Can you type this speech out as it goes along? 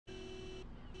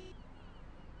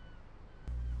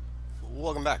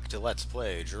Welcome back to Let's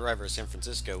Play Driver San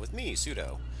Francisco with me,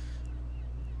 Pseudo.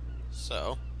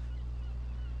 So,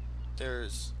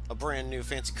 there's a brand new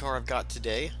fancy car I've got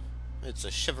today. It's a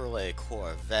Chevrolet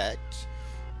Corvette,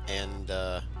 and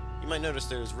you might notice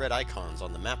there's red icons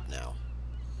on the map now.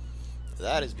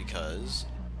 That is because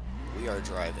we are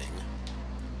driving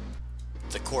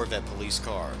the Corvette police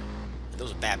car. And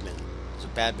those are bad men. Those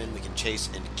are bad men we can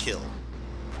chase and kill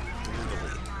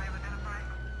legally.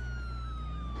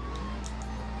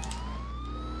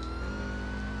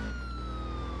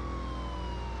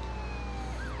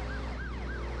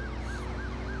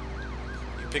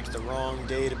 Picked the wrong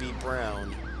day to be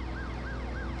brown.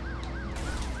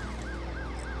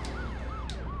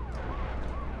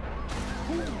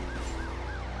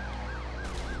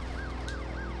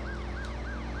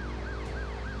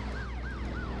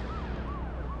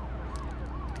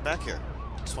 Get back here.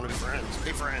 Just want to be friends.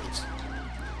 Be friends.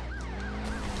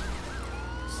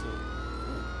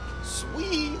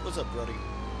 Sweet! What's up, buddy?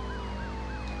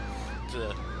 It's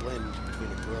a blend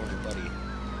between a bro and a buddy.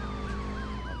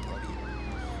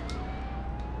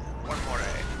 One more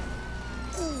day.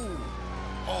 Ooh!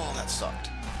 Oh, that sucked.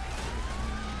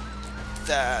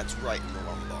 That's right in the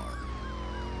lumbar.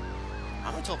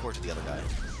 I'm gonna teleport to the other guy.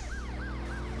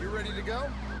 You ready to go?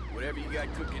 Whatever you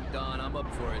got cooking, Don, I'm up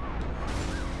for it.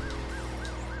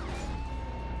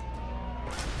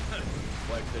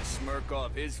 Wiped the smirk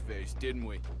off his face, didn't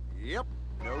we? Yep.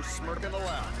 No smirking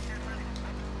allowed.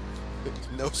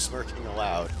 No smirking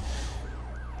allowed.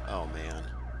 Oh, man.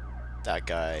 That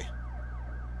guy.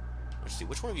 Let's see,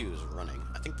 which one of you is running?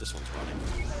 I think this one's running.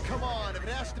 Come on, if it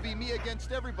has to be me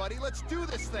against everybody, let's do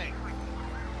this thing.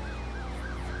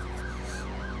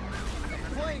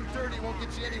 Playing dirty won't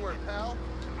get you anywhere, pal.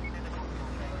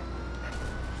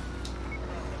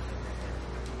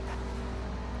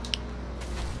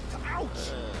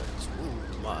 Ouch!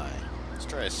 Ooh, my. Let's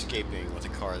try escaping with a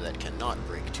car that cannot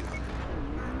break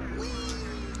 200. Whee!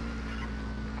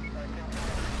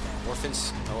 Or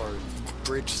fence, or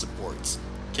bridge supports.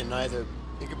 It can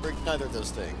break neither of those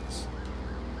things.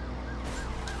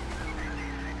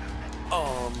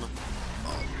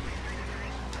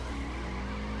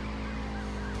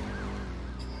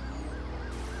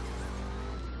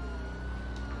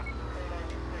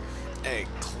 A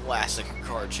classic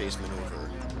car chase maneuver.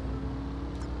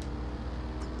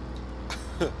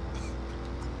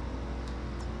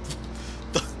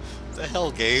 the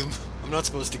hell, game? I'm not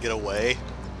supposed to get away.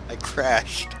 I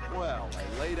crashed. Well,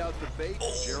 I laid out the bait,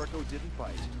 Jericho didn't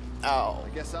bite. Ow. I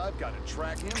guess I've got to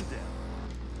track him down.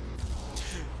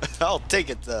 I'll take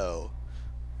it, though.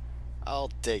 I'll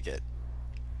take it.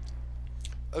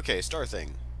 Okay, star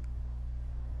thing.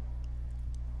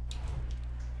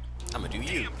 I'm gonna do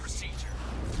you. Damn procedure.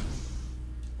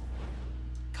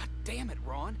 God damn it,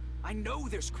 Ron. I know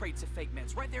there's crates of fake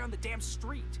meds right there on the damn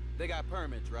street. They got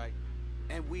permits, right?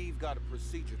 And we've got a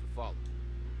procedure to follow.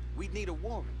 We'd need a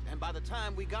warrant, and by the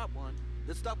time we got one,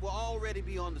 the stuff will already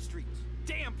be on the streets.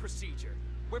 Damn procedure.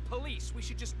 We're police. We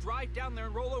should just drive down there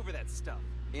and roll over that stuff.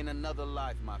 In another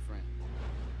life, my friend.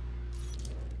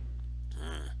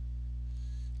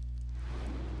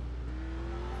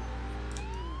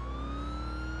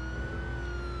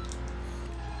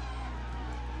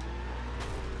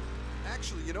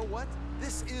 Actually, you know what?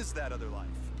 This is that other life.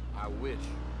 I wish.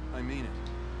 I mean it.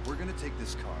 We're gonna take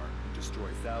this car and destroy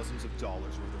thousands of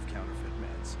dollars worth of counterfeit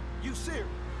meds. You serious?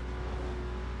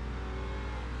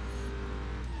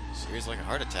 Serious like a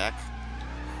heart attack.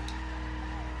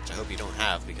 Which I hope you don't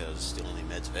have, because the only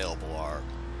meds available are,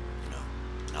 you know,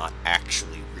 not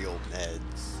actually real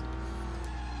meds.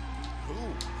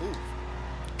 Ooh.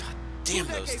 God damn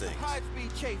those things. Of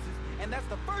high-speed chases, and that's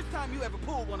the first time you ever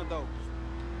pulled one of those.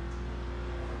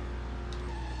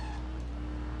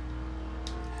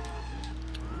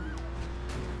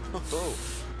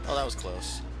 Oh, that was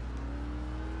close.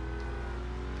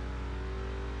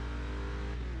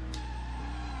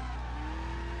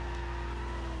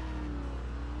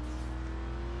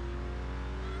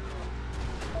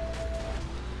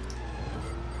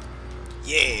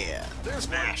 Yeah! There's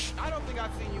smash! I don't think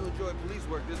I've seen you enjoy police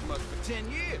work this much for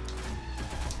 10 years.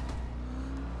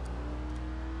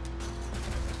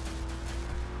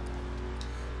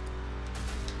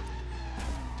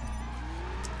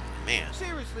 Man.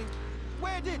 Seriously,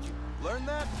 where did you learn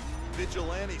that?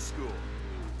 Vigilante school.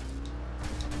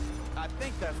 I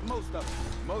think that's most of them.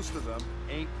 Most of them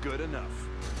ain't good enough.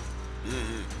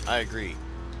 I agree.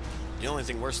 The only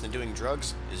thing worse than doing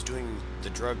drugs is doing the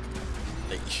drug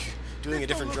that doing a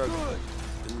different drug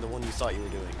than the one you thought you were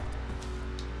doing.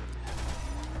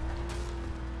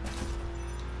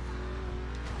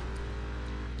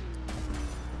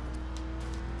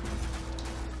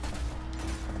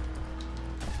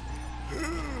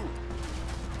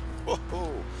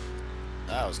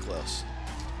 was close.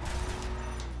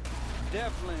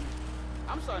 Devlin,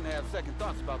 I'm starting to have second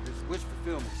thoughts about this wish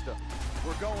fulfillment stuff.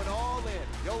 We're going all in.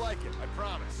 You'll like it, I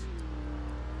promise.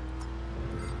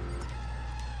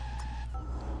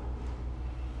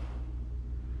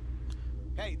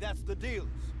 Hey, that's the dealers.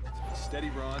 Steady,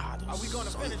 Ron. Are we gonna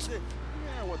finish this?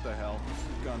 Yeah, what the hell?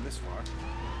 We've gone this far.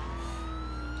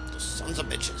 Those sons of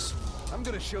bitches. I'm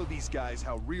gonna show these guys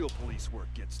how real police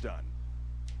work gets done.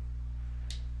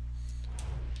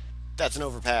 That's an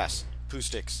overpass. Poo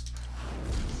sticks.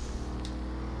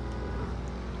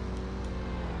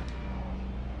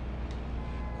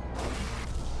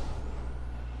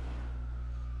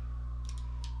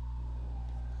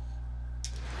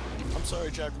 I'm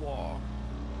sorry, Jaguar.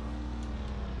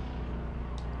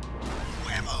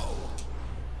 Whammo!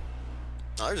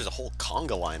 Oh, there's a whole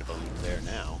conga line of them there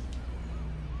now.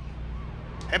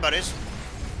 Hey, buddies.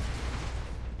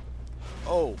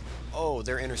 Oh,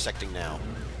 they're intersecting now.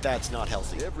 That's not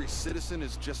healthy. Every citizen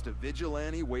is just a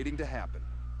vigilante waiting to happen.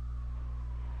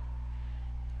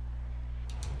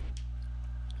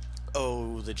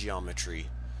 Oh, the geometry.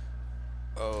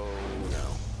 Oh, no.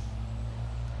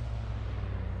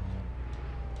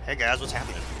 Hey, guys, what's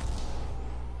happening?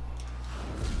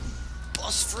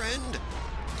 Bus friend!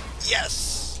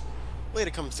 Yes! Way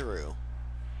to come through.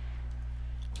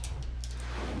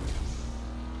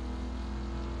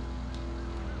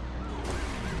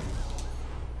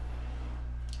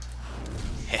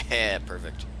 Heh,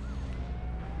 perfect.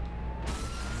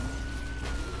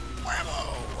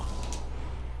 Whammo!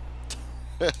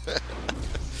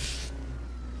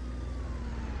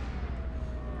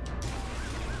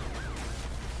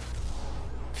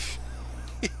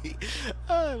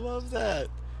 I love that.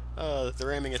 The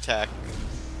ramming attack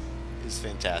is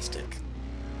fantastic.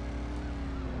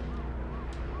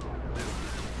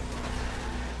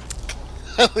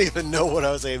 I don't even know what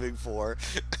I was aiming for.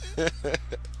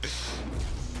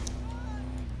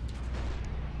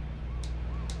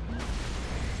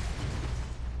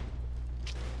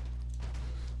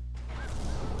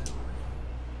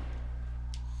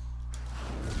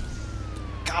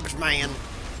 Garbage man.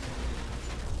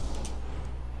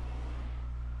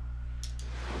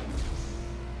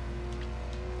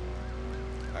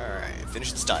 Alright,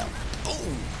 finish the style.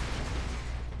 Boom!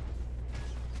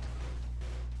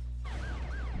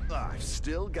 I've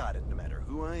still got it, no matter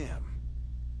who I am.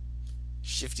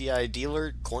 Shifty Eye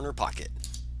Dealer, corner pocket.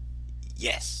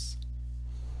 Yes!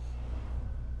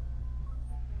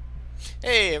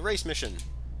 Hey, a race mission!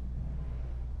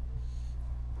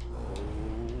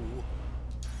 Oh.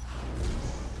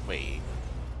 Wait.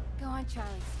 Go on,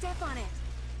 Charlie. Step on it.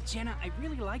 Jenna, I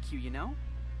really like you, you know?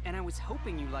 And I was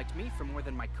hoping you liked me for more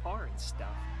than my car and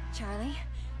stuff. Charlie,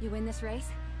 you win this race,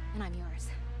 and I'm yours.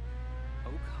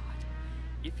 Oh God.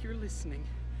 If you're listening,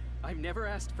 I've never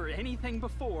asked for anything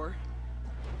before.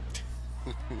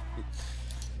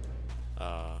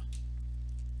 Now,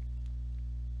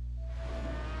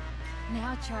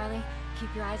 Charlie,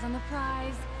 keep your eyes on the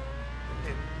prize.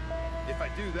 If I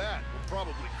do that, we'll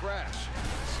probably crash.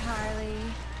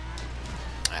 Charlie.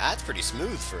 That's pretty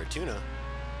smooth for a tuna.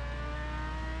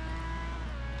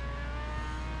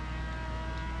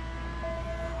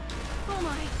 Oh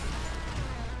my.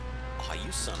 Aw,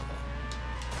 you son of a...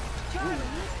 Charlie.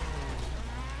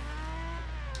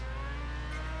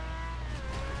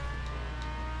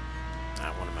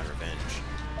 I wanted my revenge.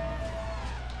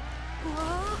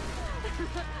 Whoa.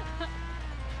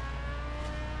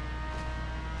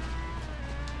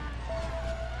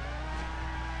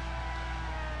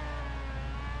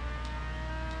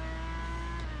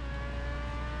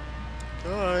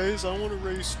 Guys, I want to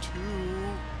race too.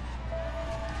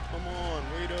 Come on,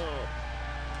 wait up.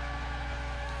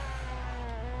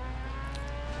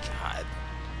 God,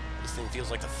 this thing feels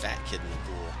like a fat kid in the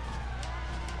pool.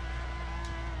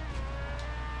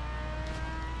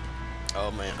 Oh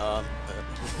man,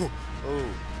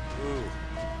 ooh.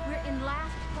 We're in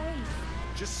last place.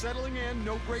 Just settling in,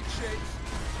 no great shakes.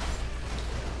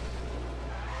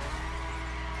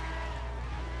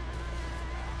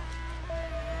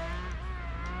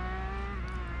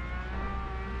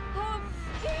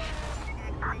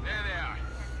 There they are.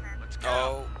 Let's go.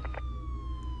 Oh.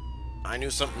 I knew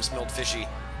something smelled fishy.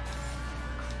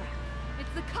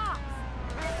 It's the cops.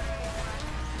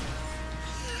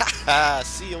 Haha,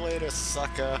 see you later,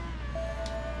 sucker.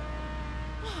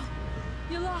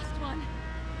 You lost one.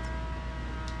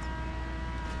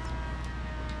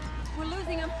 We're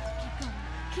losing him. Keep going.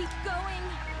 Keep going.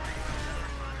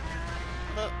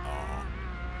 Aw.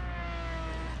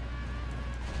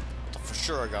 For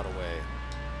sure I got away.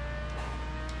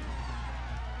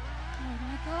 Oh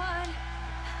my God.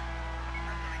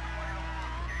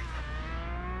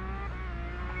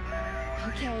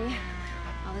 Okay,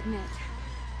 I'll admit,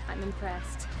 I'm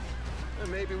impressed.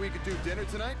 Maybe we could do dinner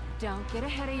tonight? Don't get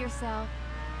ahead of yourself.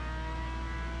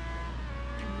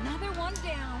 Another one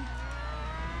down.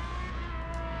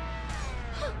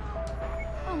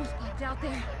 Almost popped out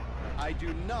there. I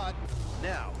do not.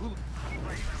 Now, who?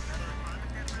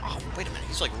 Oh, wait a minute.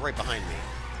 He's like right behind me.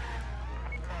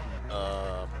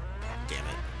 Damn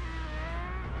it.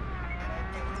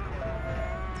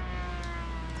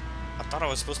 I thought I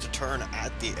was supposed to turn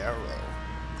at the arrow.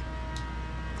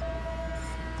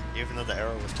 Even though the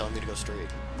arrow was telling me to go straight.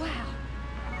 Wow.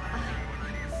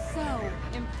 I'm so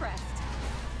impressed.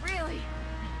 Really?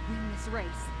 Win this race.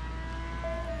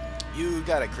 You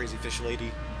got it, crazy fish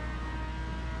lady.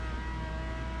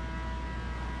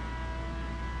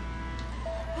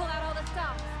 Pull out all the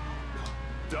stops.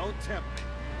 Don't tempt me.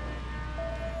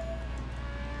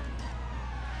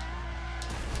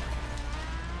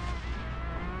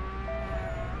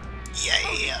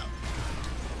 Yeah!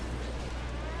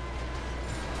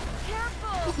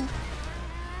 Careful!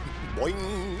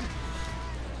 Boing!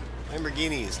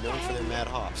 Lamborghinis, known for their mad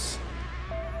hops.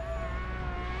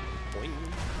 Boing!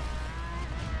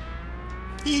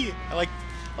 Hee! I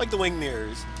like the wing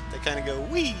mirrors. They kind of go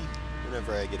wee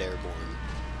whenever I get airborne.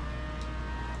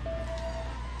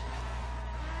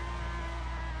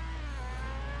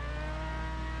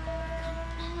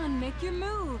 Come on, make your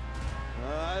move.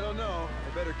 I don't know.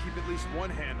 I better keep at least one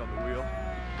hand on the wheel.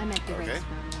 I meant the Okay. race,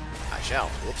 Romeo. I shall.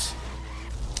 Whoops.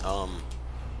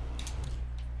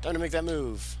 Time to make that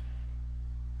move.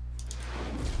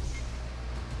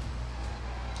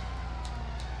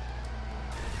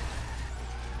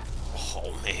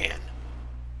 Oh, man.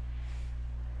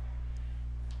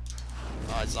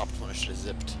 Oh, I stopped when I should have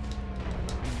zipped.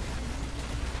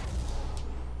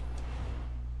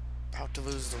 About to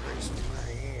lose the race with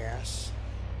my ass.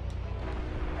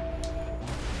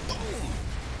 Boom!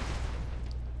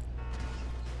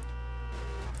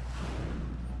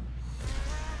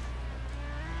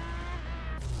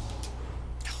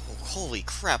 Oh, holy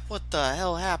crap, what the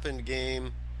hell happened,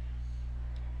 game?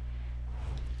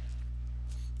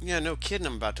 Yeah, no kidding,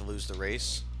 I'm about to lose the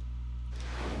race.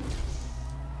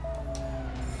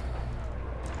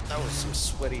 That was some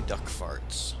sweaty duck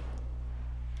farts.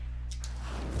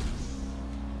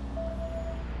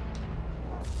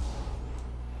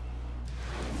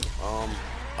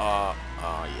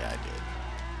 Yeah, I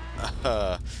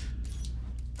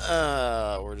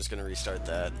did. We're just gonna restart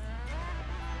that.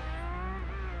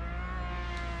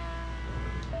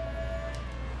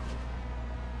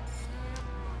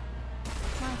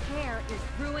 My hair is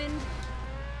ruined.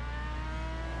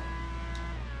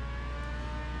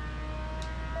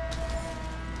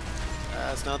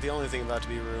 That's not the only thing about to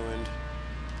be ruined.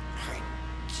 Alright,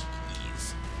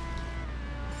 jeez.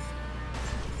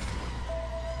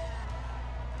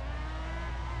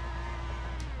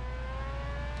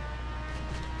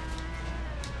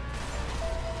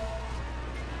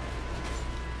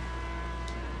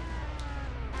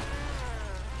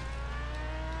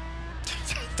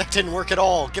 That didn't work at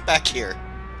all. Get back here.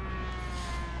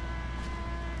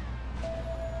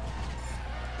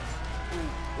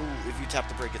 Ooh, if you tap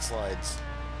the brake, it slides.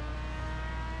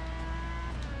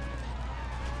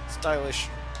 Stylish,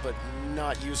 but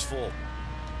not useful.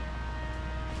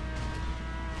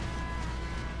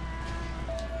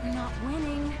 We're not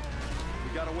winning.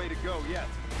 We got a way to go yet.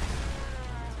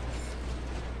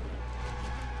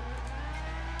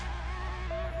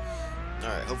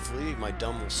 Alright, hopefully my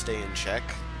dumb will stay in check.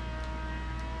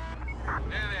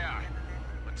 There they are.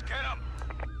 Let's get them.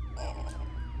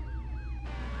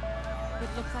 It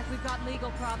looks like we've got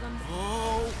legal problems.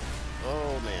 Oh!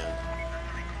 Oh, man.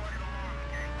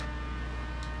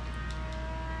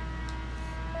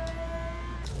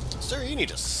 Sir, you need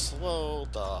to slow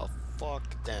the fuck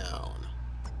down.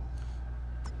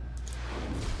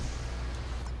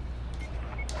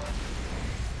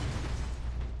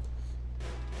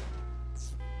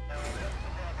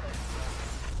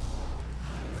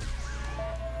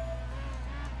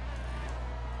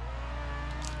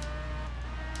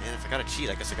 Man, if I gotta cheat,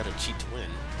 I guess I gotta cheat to win.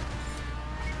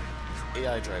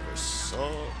 AI driver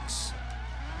sucks.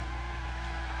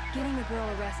 Getting a girl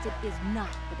arrested is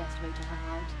not the best way to her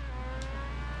heart.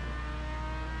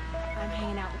 I'm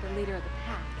hanging out with the leader of the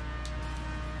pack.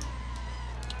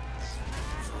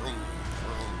 Vroom,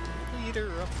 vroom.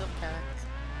 Leader of the pack.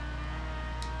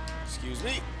 Excuse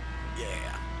me.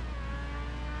 Yeah.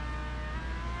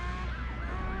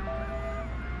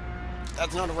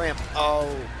 That's not a ramp. Oh,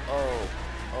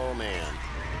 man.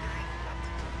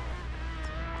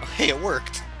 Oh, hey, it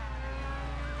worked.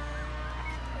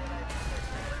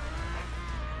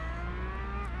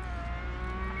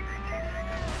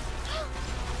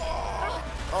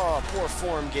 Poor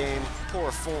form, game.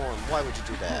 Poor form. Why would you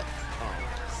do that? Oh.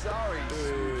 Sorry,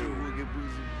 Boo.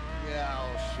 Yeah,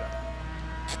 I'll shut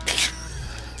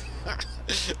up.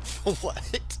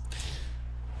 What?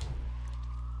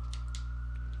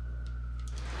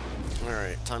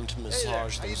 Alright, time to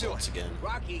massage the results again.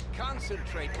 Rocky,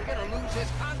 concentrate. We're gonna lose his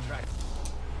contract.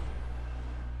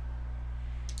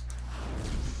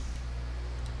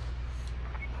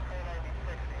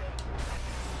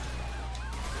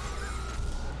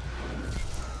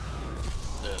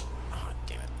 Oh,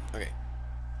 damn it. Okay.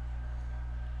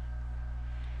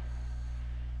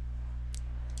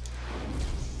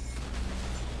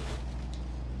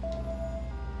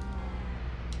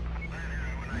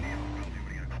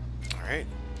 Alright.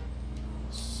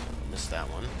 So, missed that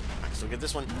one. I can still get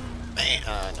this one. Bam!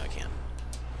 No, I can't.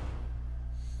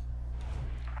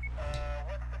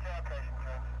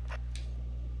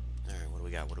 Alright, what do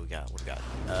we got? What do we got? What do we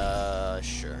got?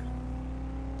 Sure.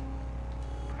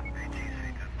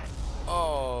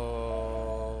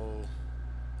 Oh.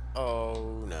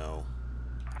 Oh, no.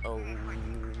 Oh.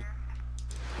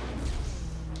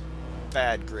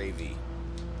 Bad gravy.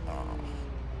 Oh.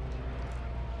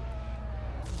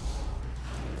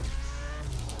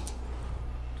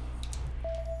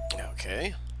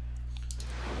 Okay.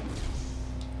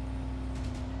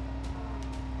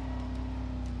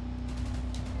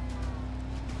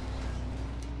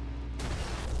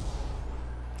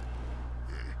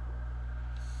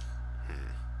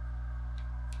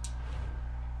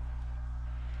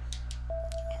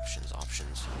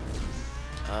 Options.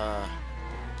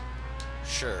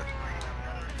 Sure.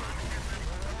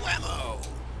 Whammo!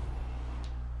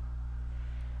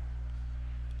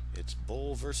 It's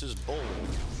bull versus bull.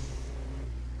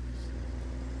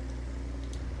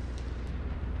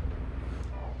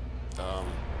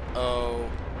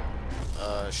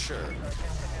 Sure.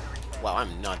 Wow,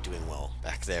 I'm not doing well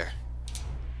back there.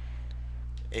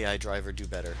 AI driver, do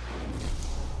better.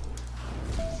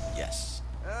 Yes.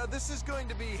 This is going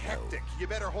to be hectic. You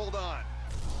better hold on.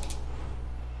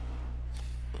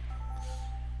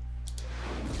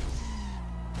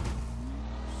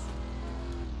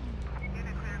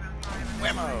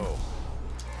 Whammo!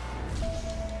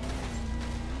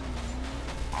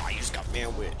 Oh, you just got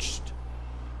manwiched.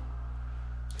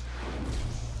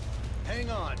 Hang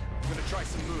on. I'm gonna try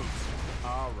some moves.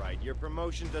 All right, your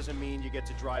promotion doesn't mean you get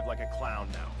to drive like a clown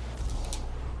now.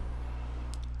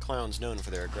 Clowns known for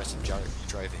their aggressive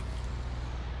driving.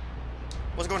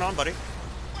 What's going on, buddy?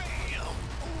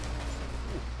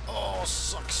 Oh,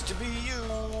 sucks to be you.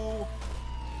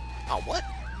 Oh, what?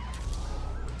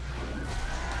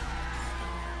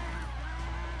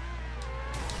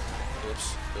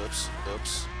 Oops.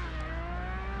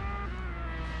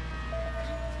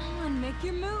 Come on, make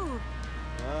your move.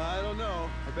 I don't know.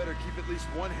 I better keep at least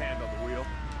one hand on the wheel.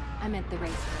 I meant the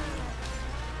race.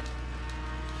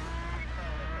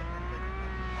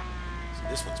 So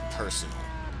this one's personal.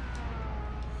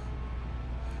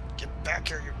 Get back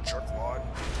here, you jerkwad.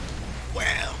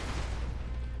 Wow.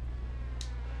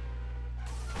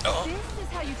 Oh. This is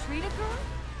how you treat a girl?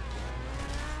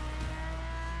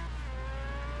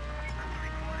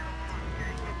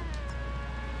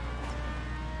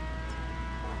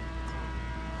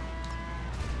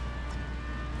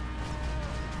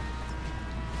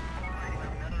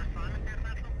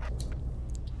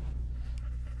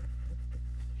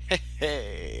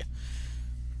 Hey.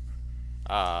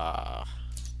 Well,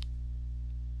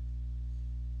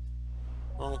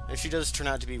 if she does turn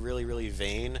out to be really, really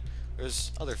vain,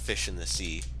 there's other fish in the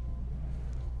sea.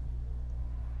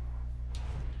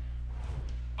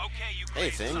 Okay, you Hey,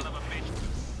 crazed thing. son of a bitch.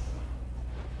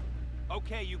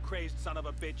 Okay, you crazed son of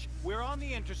a bitch. We're on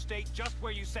the interstate just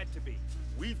where you said to be.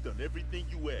 We've done everything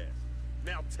you asked.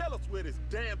 Now tell us where this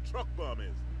damn truck bomb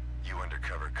is. You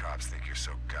undercover cops think you're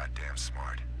so goddamn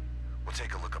smart. We'll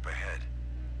take a look up ahead.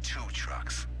 2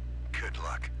 trucks. Good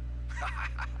luck.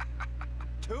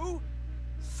 2?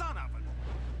 Son of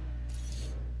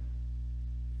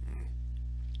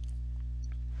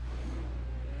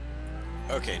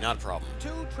a... Okay, not a problem.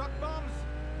 2 truck bombs?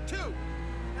 2!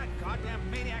 That goddamn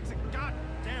maniac's a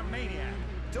goddamn maniac.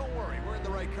 Don't worry, we're in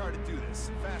the right car to do this.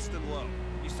 Fast and low.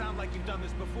 You sound like you've done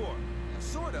this before.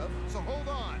 Sort of, so hold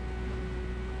on.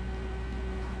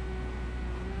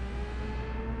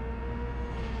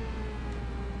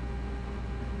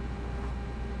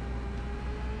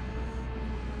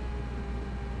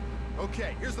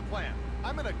 Okay, here's the plan.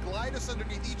 I'm gonna glide us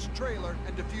underneath each trailer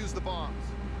and defuse the bombs.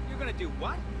 You're gonna do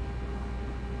what?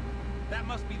 That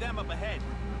must be them up ahead.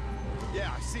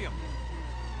 Yeah, I see them.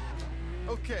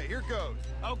 Okay, here goes.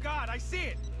 Oh God, I see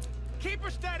it! Keep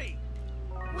her steady!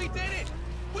 We did it!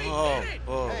 We Oh, did it!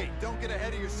 oh. Hey, don't get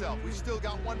ahead of yourself. We've still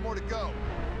got one more to go.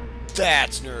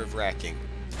 That's nerve-wracking.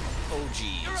 Oh, You're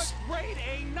jeez. a grade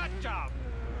A nut job.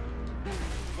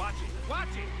 Watch it, watch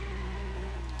it.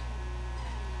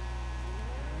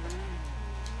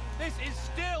 This is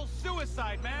still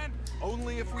suicide, man.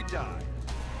 Only if we die.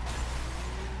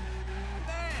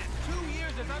 Man, 2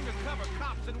 years as undercover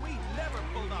cops and we never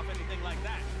pulled off anything like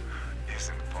that.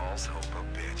 Isn't false hope a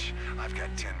bitch? I've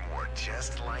got 10 more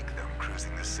just like them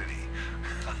cruising the city.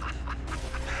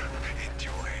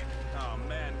 Enjoy. Oh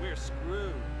man, we're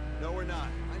screwed. No, we're not.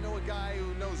 I know a guy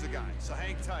who knows a guy, so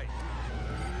hang tight.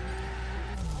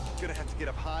 Gonna have to get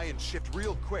up high and shift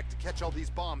real quick to catch all these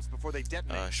bombs before they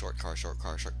detonate. Short car.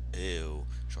 Ew.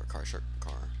 Short car.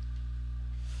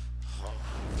 I'm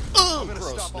Oh, gonna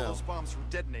gross, stop all no. those bombs from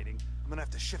detonating. I'm gonna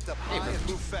have to shift up Hey, high bro. and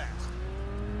move fast.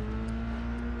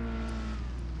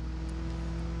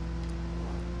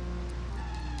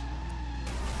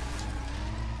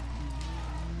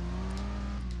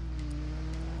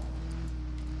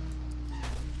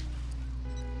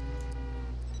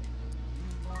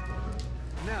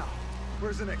 Now,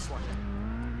 where's the next one?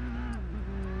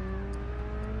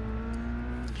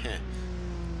 Heh.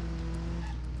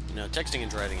 You know, texting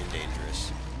and driving is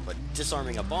dangerous, but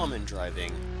disarming a bomb and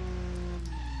driving,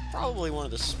 probably one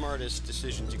of the smartest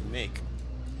decisions you can make.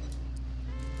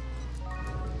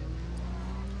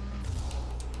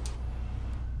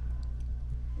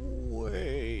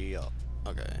 Way up.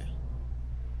 Okay.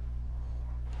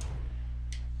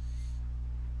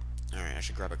 Alright, I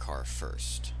should grab a car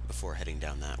first, before heading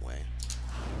down that way.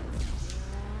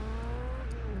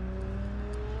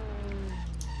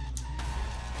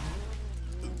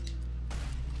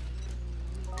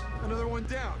 Another one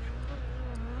down.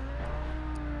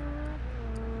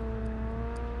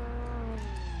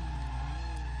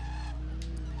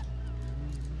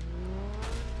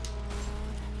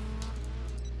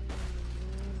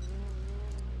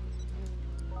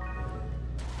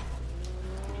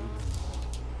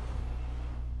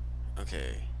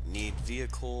 Okay, need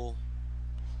vehicle.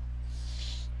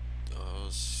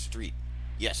 Street.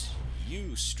 Yes,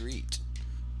 you street.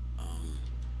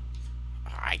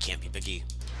 I can't be picky.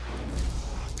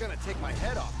 I'm gonna take my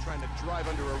head off trying to drive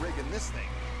under a rig in this thing.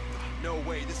 No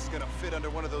way this is gonna fit under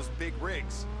one of those big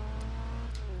rigs.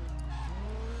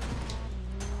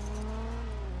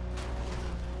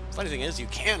 Funny thing is, you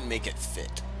can make it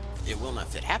fit. It will not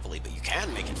fit happily, but you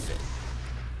can make it fit.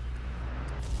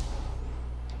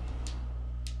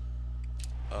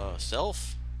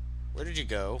 Self? Where did you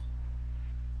go?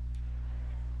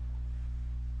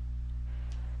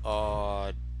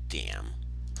 Damn.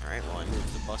 Alright, well, I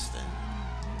moved the bus then.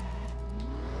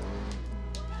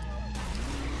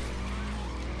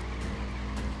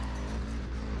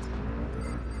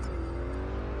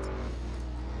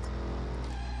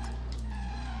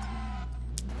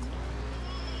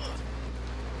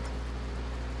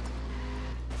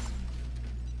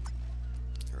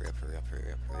 Hurry up, hurry up,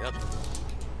 hurry up, hurry up.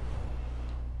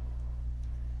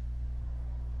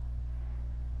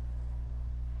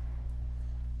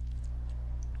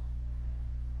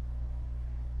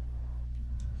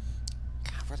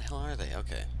 God, where the hell are they?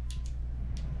 Okay.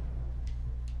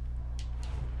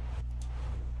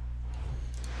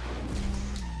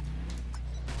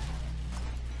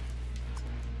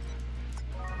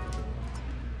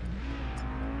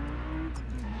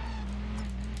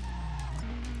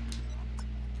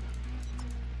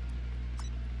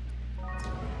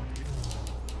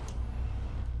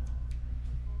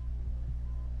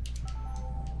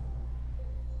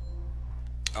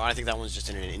 Oh, I think that one's just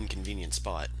in an inconvenient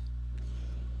spot.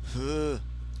 You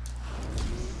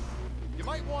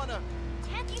might wanna...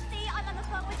 Can't you see I'm on the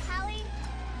phone with Hallie?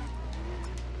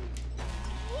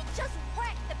 He just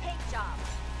wrecked the paint job.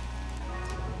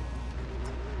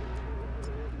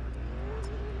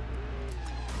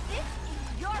 This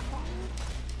is your fault.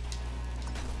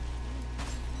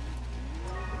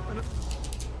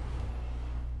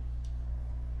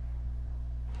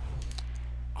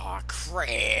 Aw,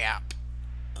 crap.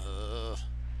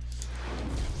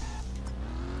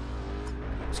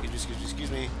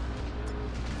 Excuse me.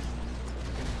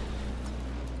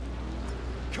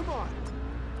 Come on!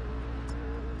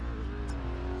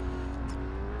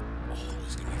 Oh, this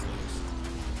is gonna be close.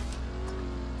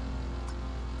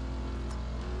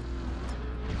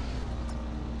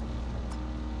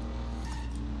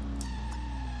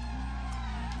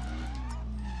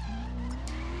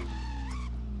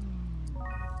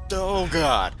 Oh,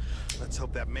 God. Let's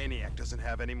hope that maniac doesn't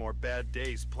have any more bad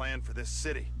days planned for this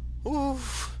city.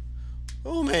 Oof.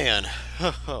 Oh, man.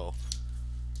 Oh.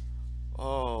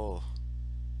 Oh.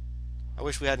 I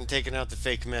wish we hadn't taken out the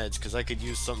fake meds, because I could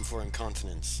use something for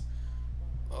incontinence.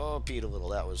 Oh, Pete a little.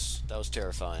 That was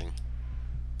terrifying.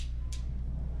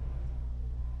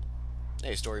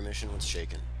 Hey, story mission, what's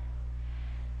shaking?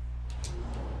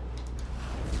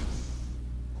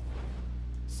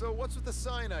 So what's with the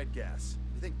cyanide gas?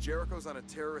 You think Jericho's on a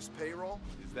terrorist payroll?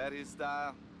 Is that his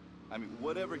style? I mean,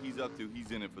 whatever he's up to,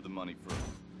 he's in it for the money first.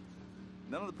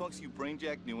 None of the punks you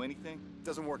brainjacked knew anything?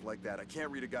 Doesn't work like that. I can't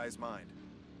read a guy's mind.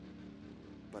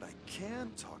 But I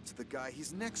can talk to the guy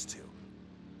he's next to.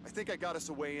 I think I got us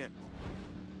a way in.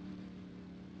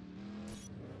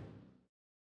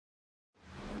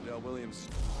 Ordell Williams,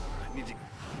 I need to...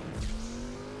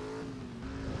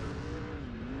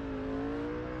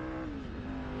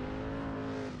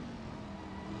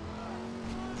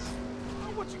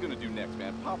 What you gonna do next,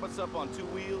 man? Pop us up on 2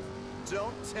 wheels?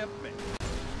 Don't tempt me.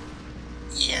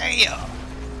 Yeah!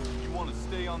 You wanna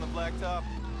stay on the blacktop?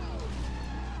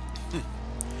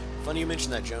 Funny you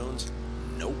mentioned that, Jones.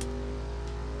 Nope.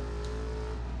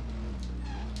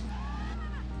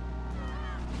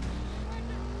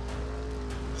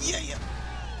 Yeah!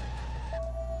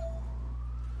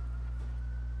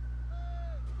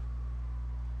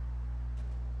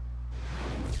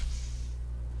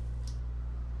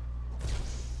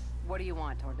 What do you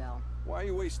want, Ordell? Why are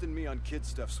you wasting me on kid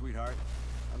stuff, sweetheart?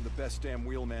 I'm the best damn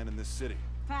wheelman in this city.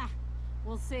 Ha!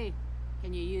 We'll see.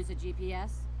 Can you use a GPS?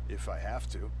 If I have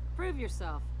to. Prove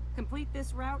yourself. Complete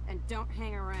this route and don't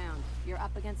hang around. You're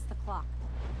up against the clock.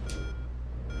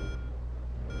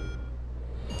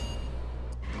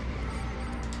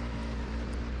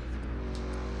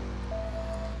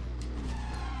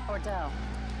 Ordell,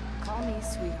 call me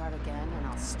sweetheart again and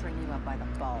I'll string you up by the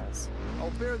balls. I'll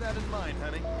bear that in mind,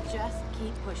 honey. Just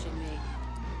keep pushing me.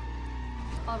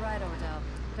 All right, Ordell.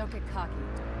 Don't get cocky.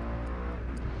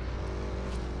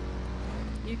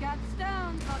 You got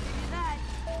stones, I'll give you that.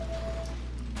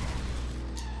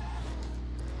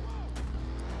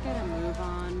 Get a move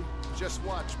on. Just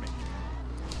watch me.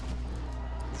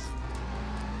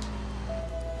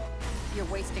 You're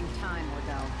wasting time,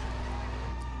 Ordell.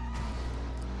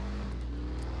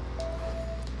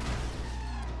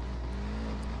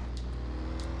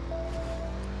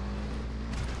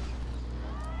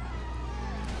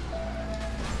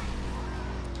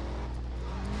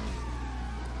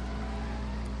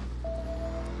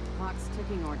 Clock's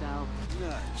ticking, Ordell.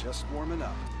 Nah, just warming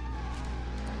up.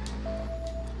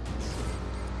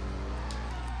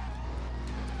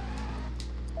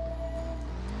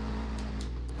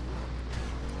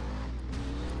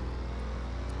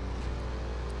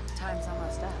 Time's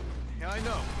almost up. Yeah, I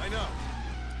know.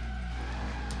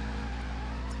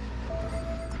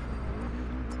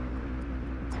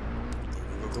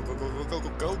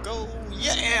 Go!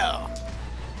 Yeah!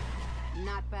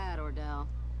 Not bad, Ordell.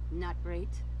 Not great,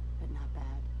 but not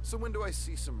bad. So when do I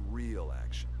see some real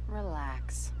action?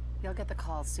 Relax. You'll get the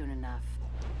call soon enough.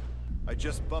 I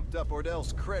just bumped up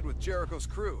Ordell's cred with Jericho's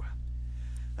crew.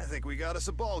 I think we got us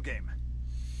a ball game.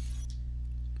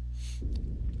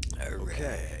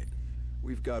 Okay.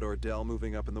 We've got Ordell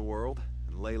moving up in the world,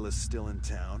 and Layla's still in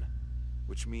town.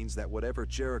 Which means that whatever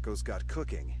Jericho's got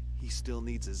cooking, he still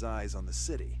needs his eyes on the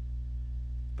city.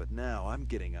 But now I'm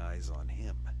getting eyes on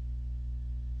him.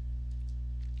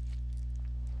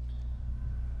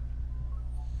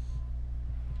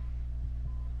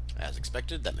 As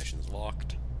expected, that mission's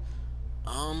locked.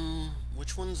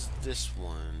 Which one's this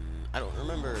one? I don't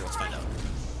remember. Let's find out.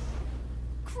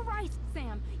 Christ,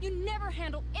 Sam! You never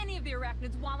handle any of the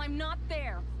arachnids while I'm not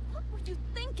there! What were you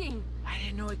thinking? I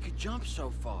didn't know it could jump so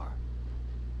far.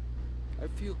 I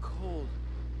feel cold.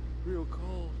 Real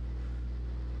cold.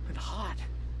 And hot.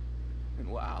 And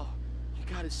wow, you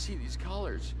gotta see these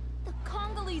colors. The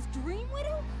Congolese Dream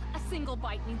Widow? A single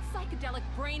bite means psychedelic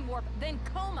brain warp, then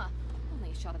coma.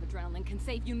 Only a shot of adrenaline can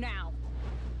save you now.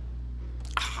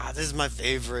 Ah, this is my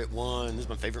favorite one. This is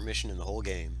my favorite mission in the whole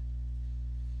game.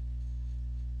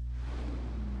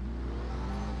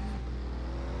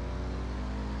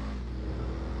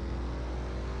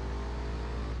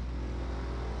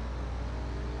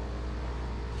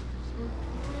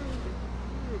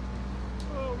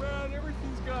 Oh man,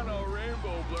 everything's gone all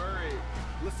rainbow blurry.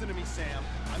 Listen to me, Sam.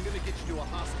 I'm gonna get you to a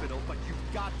hospital, but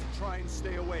you've got to try and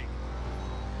stay awake.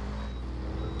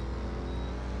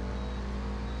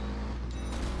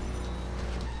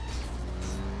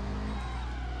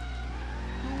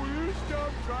 Will you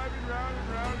stop driving round and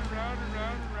round and round and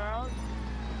round and round?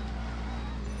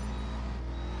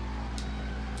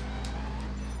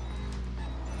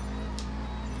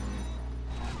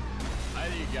 I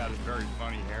think you got a very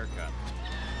funny haircut.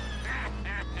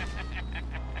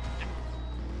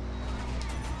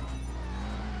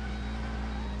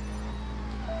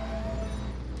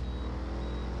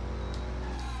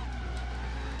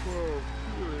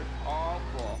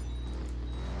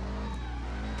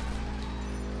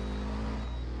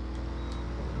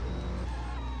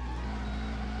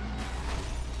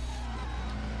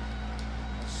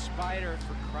 fighter,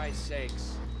 for Christ's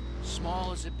sakes.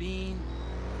 Small as a bean,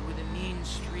 but with a mean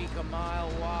streak a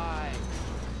mile wide.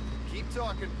 Keep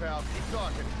talking, pal. Keep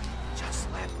talking.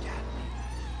 Just leapt at me.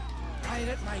 Right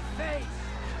at my face.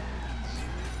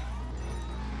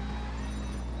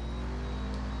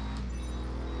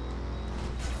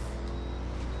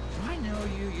 I know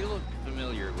you. You look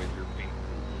familiar with your big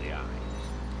googly eyes.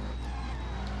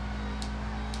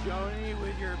 Joni,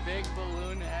 with your big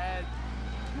balloon head,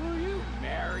 will you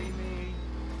marry me?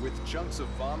 With chunks of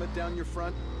vomit down your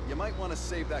front, you might want to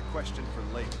save that question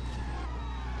for later.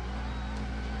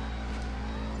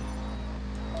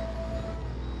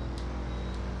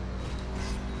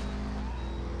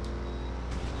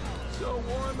 So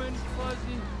warm and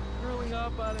fuzzy, curling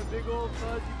up on a big old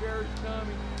fuzzy bear's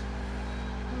tummy.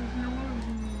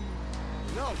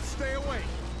 No, stay away.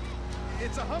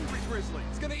 It's a hungry grizzly.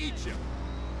 It's gonna eat you.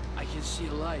 I can see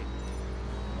light.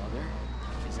 Mother,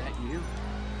 is that you?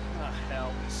 Ah,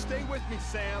 hell. Stay with me,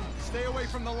 Sam. Stay away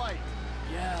from the light.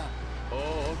 Yeah.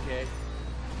 Oh, okay.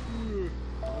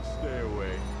 I'll stay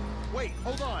away. Wait,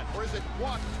 hold on. Or is it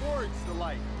walk towards the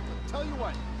light? Tell you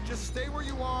what, just stay where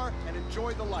you are and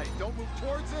enjoy the light. Don't move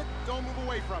towards it. Don't move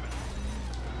away from it.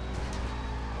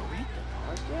 Are we at the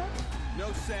park yet?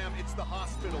 No, Sam, it's the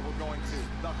hospital we're going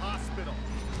to. The hospital.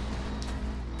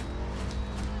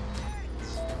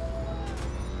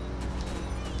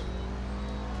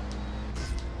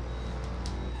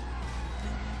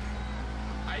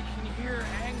 I can hear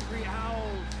angry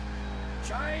owls.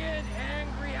 Giant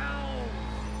angry owls.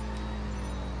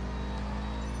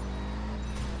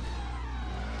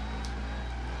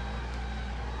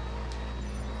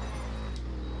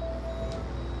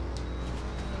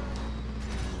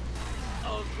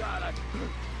 Oh God, I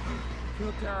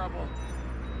feel terrible.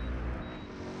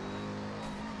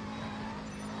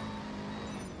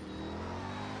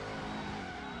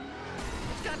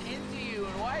 What's gotten into you,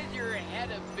 and why is your head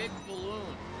a big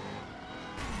balloon?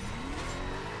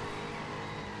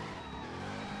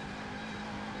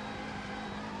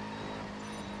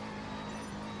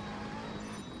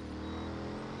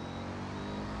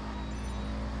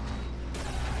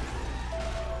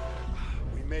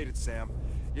 We made it, Sam.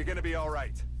 You're gonna be all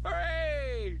right.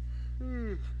 Hooray!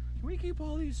 Can we keep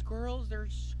all these squirrels? They're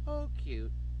so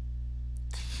cute.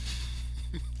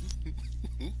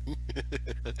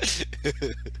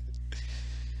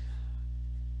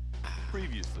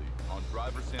 Previously on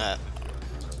Driver Sam.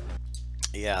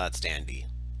 Yeah, that's dandy.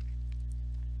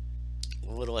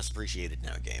 A little less appreciated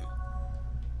now, game.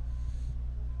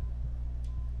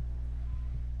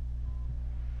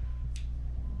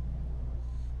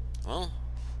 Well,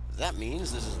 that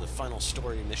means this is the final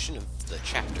story mission of the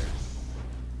chapter.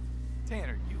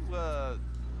 Tanner,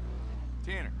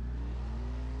 Tanner.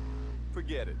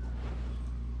 Forget it.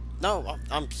 No,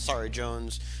 I'm sorry,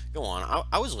 Jones. Go on.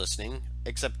 I was listening,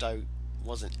 except I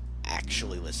wasn't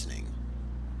actually listening.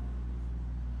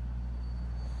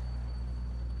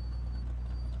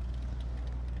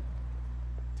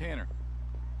 Tanner.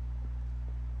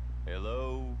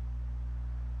 Hello?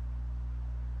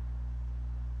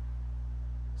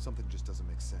 Something just doesn't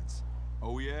make sense.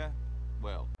 Oh, yeah?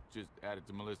 Well, just add it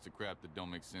to my list of crap that don't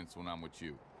make sense when I'm with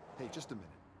you. Hey, just a minute.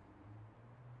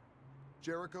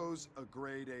 Jericho's a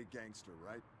grade A gangster,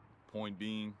 right? Point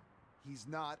being? He's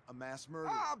not a mass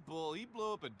murderer. Ah, bull. He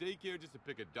blew up a daycare just to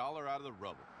pick $1 out of the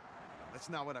rubble. That's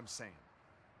not what I'm saying.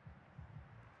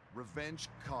 Revenge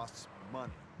costs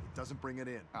money. It doesn't bring it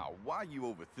in. Ah, why are you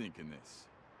overthinking this?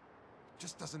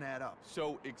 Just doesn't add up.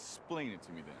 So explain it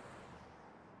to me then.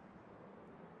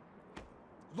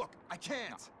 Look, I can't.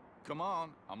 No, come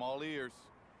on, I'm all ears.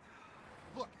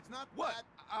 Look, it's not what? that...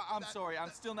 I'm sorry,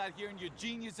 I'm still not hearing your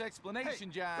genius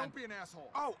explanation, Hey, John. don't be an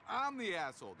asshole. Oh, I'm the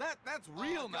asshole. That's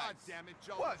real nice. God damn it,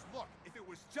 Jones. What? Look, if it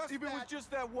was just If it was just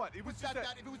that what? It was just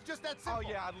that... If it was just that simple. Oh,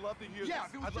 yeah, I'd love to hear yeah, this.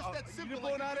 if it was just that simple. You're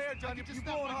blowing hot air, John. You're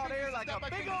blowing hot air like a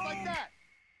big old... like that.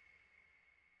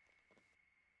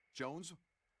 Jones?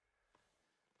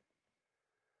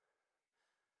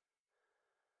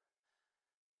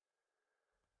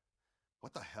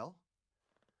 What the hell?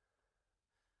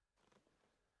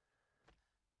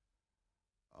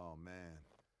 Oh, man.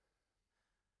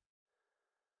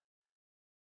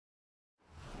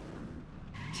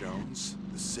 Jones,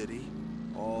 the city,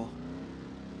 all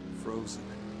frozen.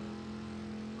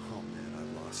 Oh, man,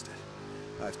 I've lost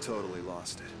it. I've totally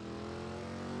lost it.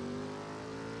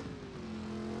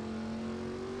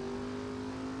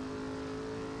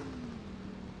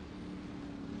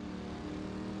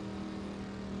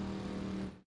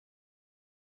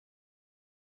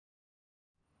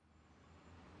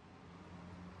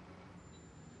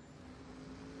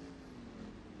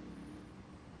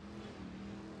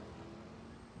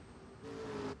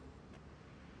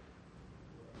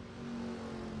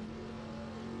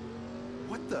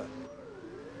 What the?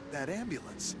 That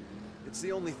ambulance. It's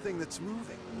the only thing that's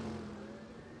moving.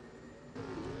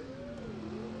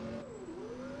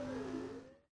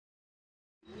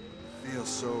 Feels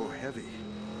so heavy.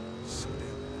 So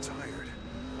damn tired.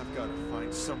 I've got to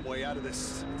find some way out of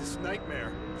this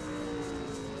nightmare.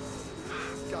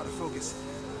 Gotta focus.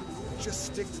 Just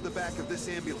stick to the back of this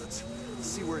ambulance.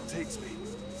 See where it takes me.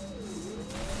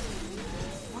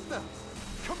 What the?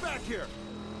 Come back here!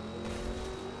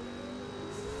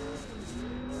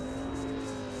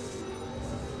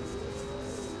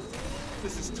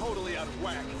 This is totally out of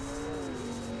whack.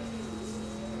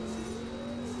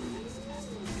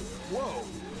 Whoa!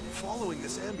 Following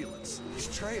this ambulance, these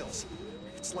trails.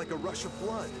 It's like a rush of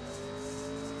blood.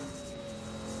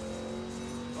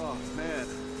 Oh man,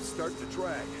 it's starting to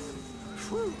drag.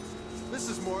 Whew! This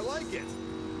is more like it!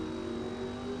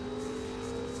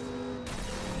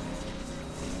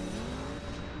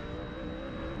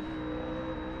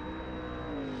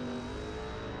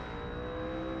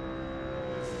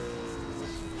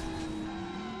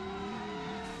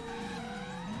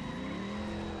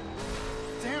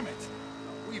 Damn it!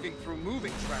 Weaving through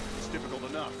moving traffic is difficult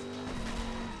enough.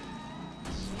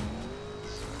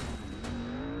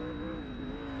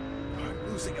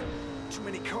 I'm losing them. Too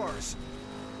many cars.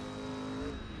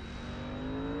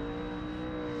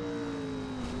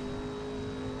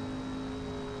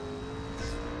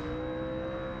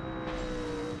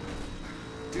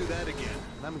 Do that again,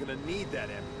 and I'm gonna need that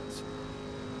ambulance.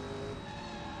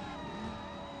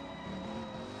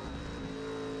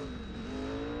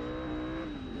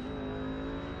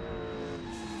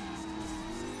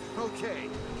 Okay,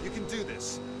 you can do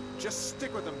this. Just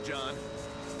stick with them, John.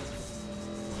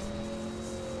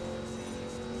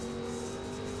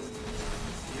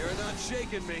 You're not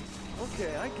shaking me.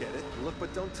 Okay, I get it. Look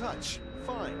but don't touch.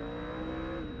 Fine.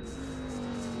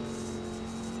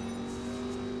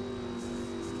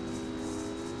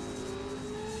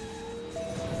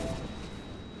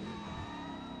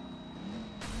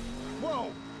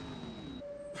 Whoa!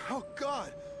 Oh,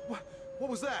 God! What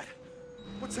was that?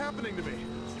 What's happening to me?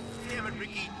 Damn it,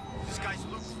 Ricky. This guy's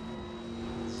loose.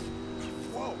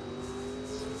 Whoa!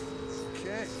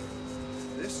 Okay.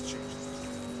 This changes.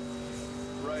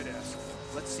 Right, ass.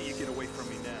 Let's see you get away from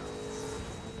me now.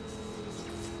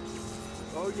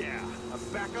 Oh yeah,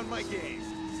 I'm back on my game.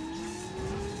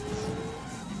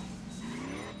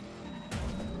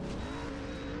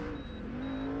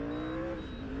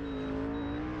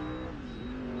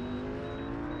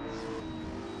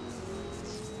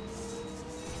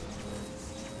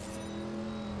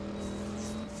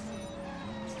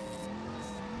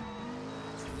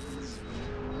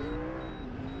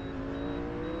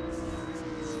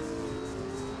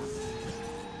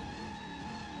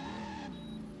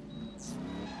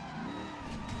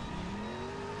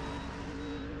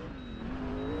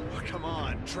 Come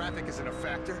on, traffic isn't a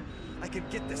factor. I can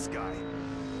get this guy.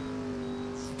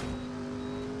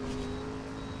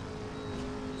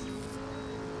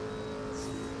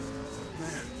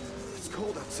 Man, it's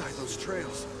cold outside those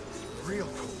trails. Real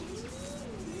cold.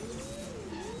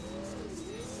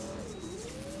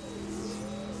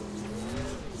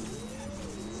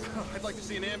 I'd like to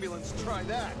see an ambulance try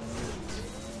that.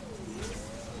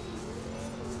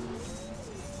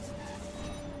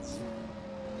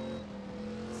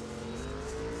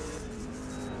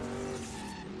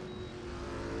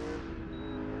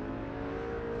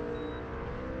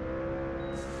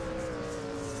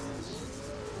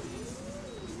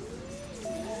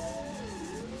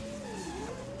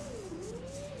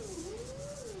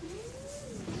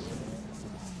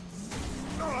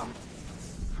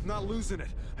 I'm not losing it.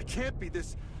 I can't be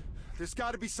this. There's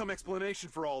got to be some explanation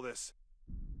for all this.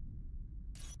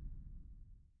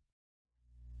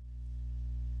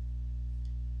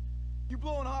 You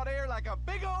blowing hot air like a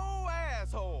big ol'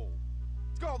 asshole.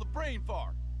 It's called the brain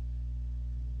fart.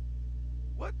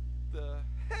 What the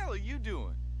hell are you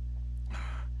doing?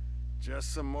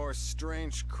 Just some more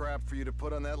strange crap for you to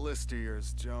put on that list of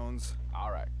yours, Jones.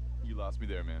 All right, you lost me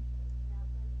there, man.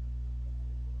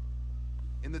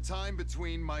 In the time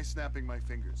between my snapping my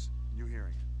fingers and you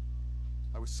hearing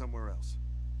it, I was somewhere else.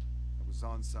 I was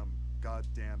on some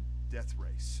goddamn death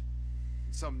race.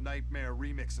 In some nightmare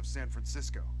remix of San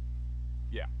Francisco.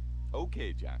 Yeah,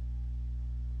 okay, John.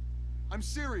 I'm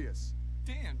serious.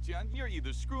 Damn, John, you're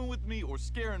either screwing with me or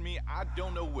scaring me. I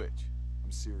don't know which.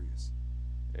 I'm serious.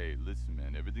 Hey, listen,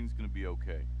 man, everything's gonna be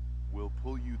okay. We'll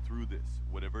pull you through this,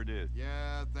 whatever it is.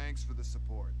 Yeah, thanks for the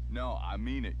support. No, I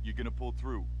mean it. You're gonna pull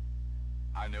through.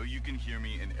 I know you can hear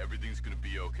me, and everything's gonna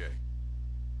be okay.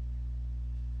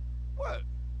 What?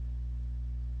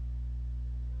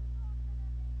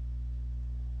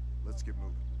 Let's Let's get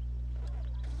moving.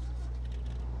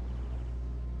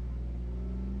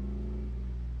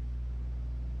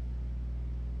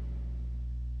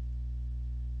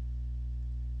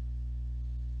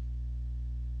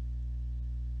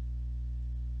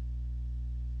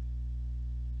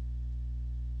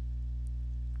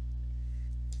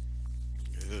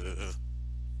 Ugh.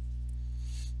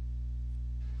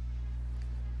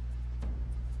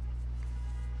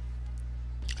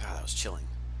 Ah, that was chilling.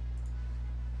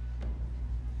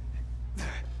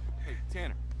 Hey,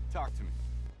 Tanner, talk to me.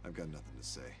 I've got nothing to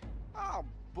say. Oh,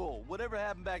 bull. Whatever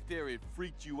happened back there, it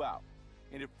freaked you out.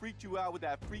 And it freaked you out with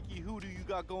that freaky hoodoo you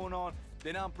got going on,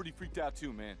 then I'm pretty freaked out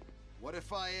too, man. What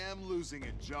if I am losing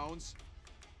it, Jones?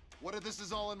 What if this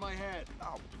is all in my head?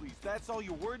 Oh, please, that's all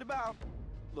you're worried about?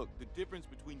 Look, the difference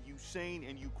between you sane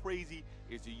and you crazy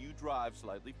is that you drive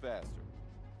slightly faster.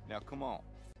 Now, come on.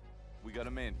 We got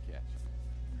a man to catch.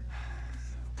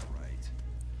 Right.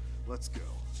 Let's go.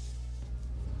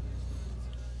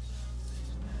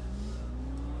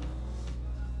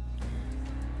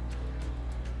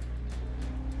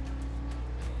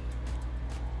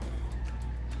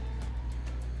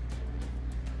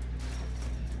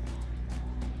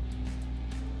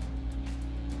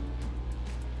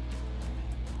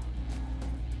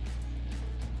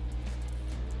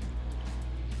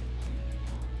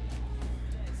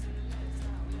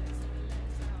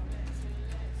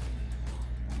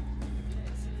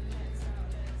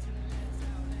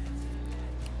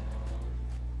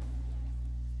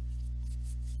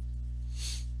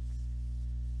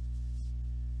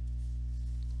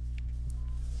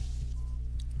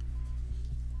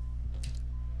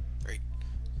 Great.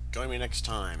 Join me next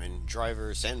time in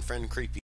Driver and Friend Creepy.